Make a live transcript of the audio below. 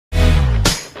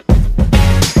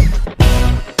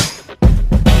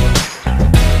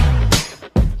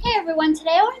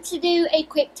do a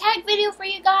quick tag video for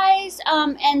you guys,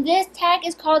 and this tag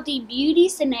is called the beauty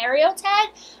scenario tag.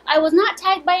 I was not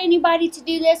tagged by anybody to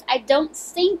do this. I don't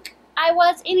think I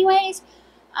was anyways.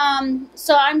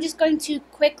 So I'm just going to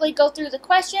quickly go through the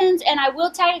questions, and I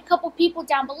will tag a couple people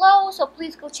down below, so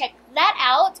please go check that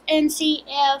out and see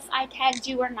if I tagged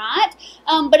you or not.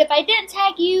 But if I didn't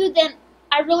tag you, then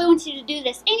I really want you to do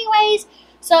this anyways,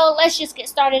 so let's just get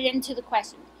started into the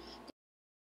questions.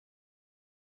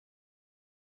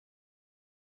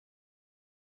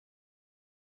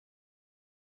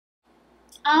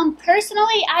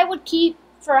 Personally, I would keep,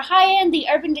 for high-end, the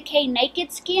Urban Decay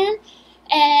Naked Skin.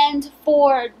 And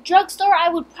for drugstore, I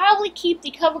would probably keep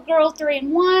the CoverGirl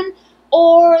 3-in-1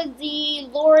 or the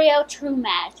L'Oreal True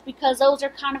Match, because those are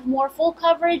kind of more full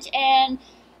coverage, and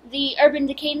the Urban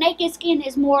Decay Naked Skin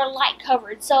is more light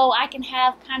coverage, so I can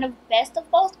have kind of best of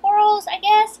both worlds, I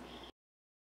guess.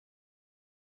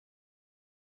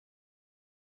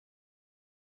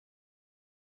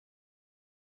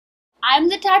 I'm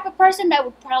the type of person that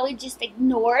would probably just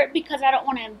ignore it because I don't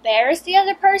want to embarrass the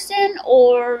other person,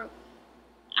 or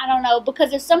I don't know,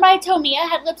 because if somebody told me I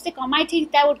had lipstick on my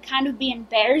teeth, that would kind of be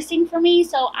embarrassing for me,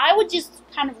 so I would just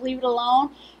kind of leave it alone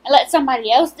and let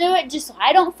somebody else do it just so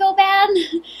I don't feel bad.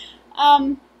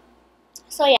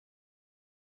 So yeah.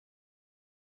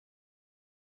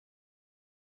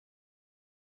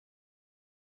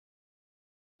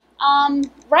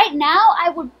 Right now, I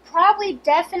would probably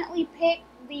definitely pick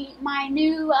my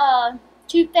new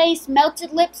Too Faced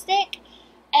Melted Lipstick,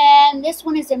 and this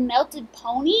one is a Melted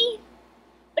Pony.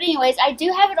 But anyways, I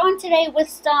do have it on today with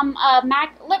some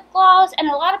MAC lip gloss, and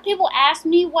a lot of people ask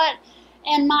me what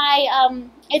in my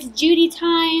It's Judy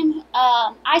Time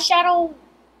eyeshadow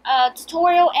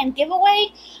tutorial and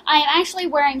giveaway. I am actually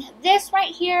wearing this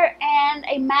right here and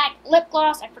a MAC lip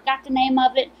gloss. I forgot the name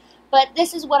of it, but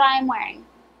this is what I am wearing.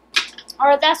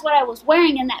 Or that's what I was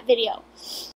wearing in that video.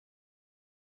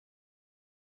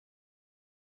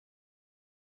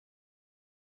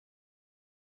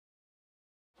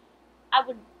 I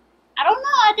don't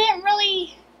know,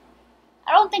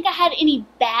 I don't think I had any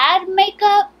bad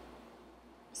makeup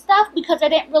stuff because I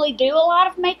didn't really do a lot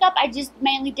of makeup. I just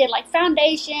mainly did like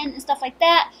foundation and stuff like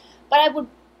that. But I would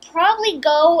probably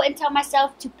go and tell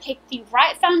myself to pick the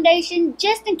right foundation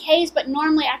just in case, but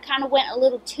normally I kind of went a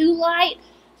little too light.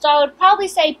 So I would probably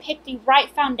say pick the right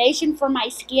foundation for my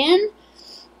skin.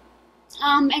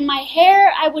 And my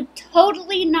hair, I would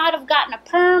totally not have gotten a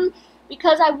perm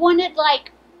because I wanted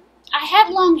I had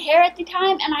long hair at the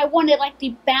time, and I wanted like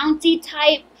the bouncy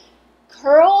type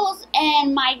curls,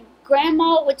 and my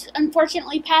grandma, which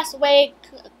unfortunately passed away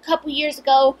a couple years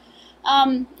ago,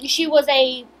 she was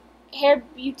a hair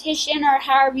beautician, or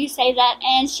however you say that,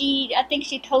 and I think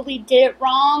she totally did it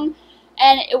wrong,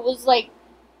 and it was like,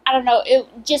 I don't know, it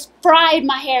just fried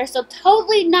my hair, so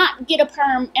totally not get a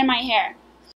perm in my hair.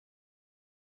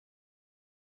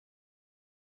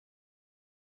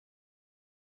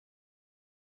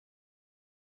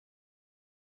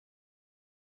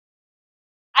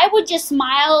 I would just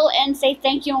smile and say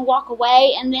thank you and walk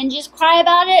away, and then just cry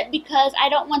about it because I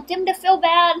don't want them to feel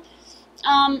bad.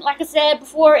 Like I said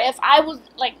before, if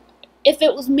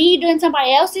it was me doing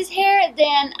somebody else's hair,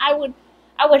 then I would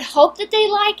hope that they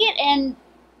like it, and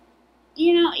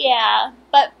yeah.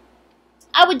 But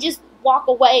I would just walk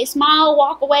away, smile,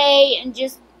 walk away, and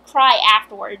just cry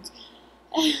afterwards.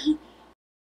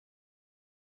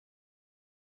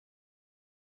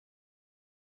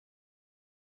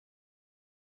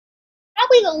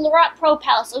 Probably the Lorac Pro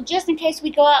palette, so just in case we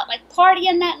go out like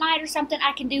partying that night or something,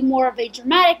 I can do more of a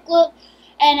dramatic look,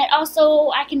 and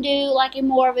I can do like a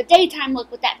more of a daytime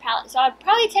look with that palette. So I'd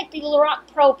probably take the Lorac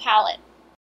Pro palette.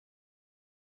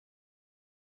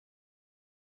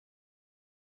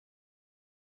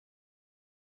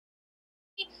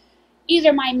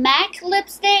 Either my MAC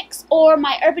lipsticks or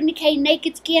my Urban Decay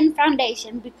Naked Skin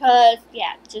foundation, because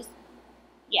yeah.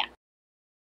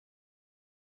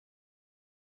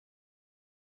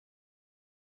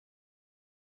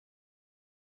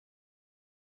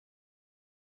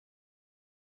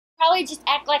 Probably just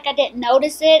act like I didn't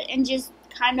notice it and just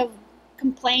kind of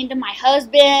complain to my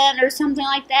husband or something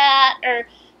like that,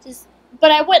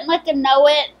 but I wouldn't let them know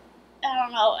it. I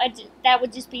don't know, that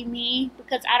would just be me,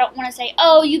 because I don't want to say,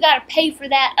 oh, you gotta pay for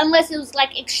that, unless it was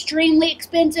like extremely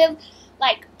expensive,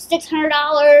 like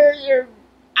 $600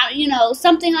 or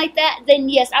something like that. Then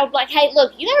yes, I would be like, hey,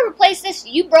 look, you gotta replace this,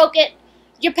 you broke it,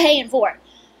 you're paying for it.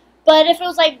 But if it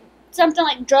was like something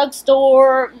like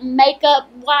drugstore makeup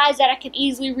wise that I could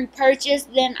easily repurchase,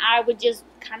 then I would just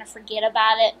kind of forget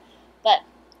about it. But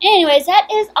anyways, that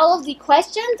is all of the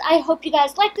questions. I hope you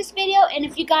guys like this video, and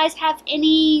if you guys have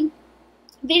any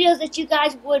videos that you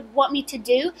guys would want me to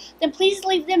do, then please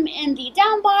leave them in the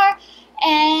down bar.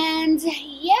 And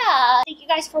yeah, thank you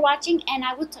guys for watching, and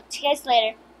I will talk to you guys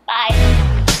later.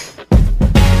 Bye.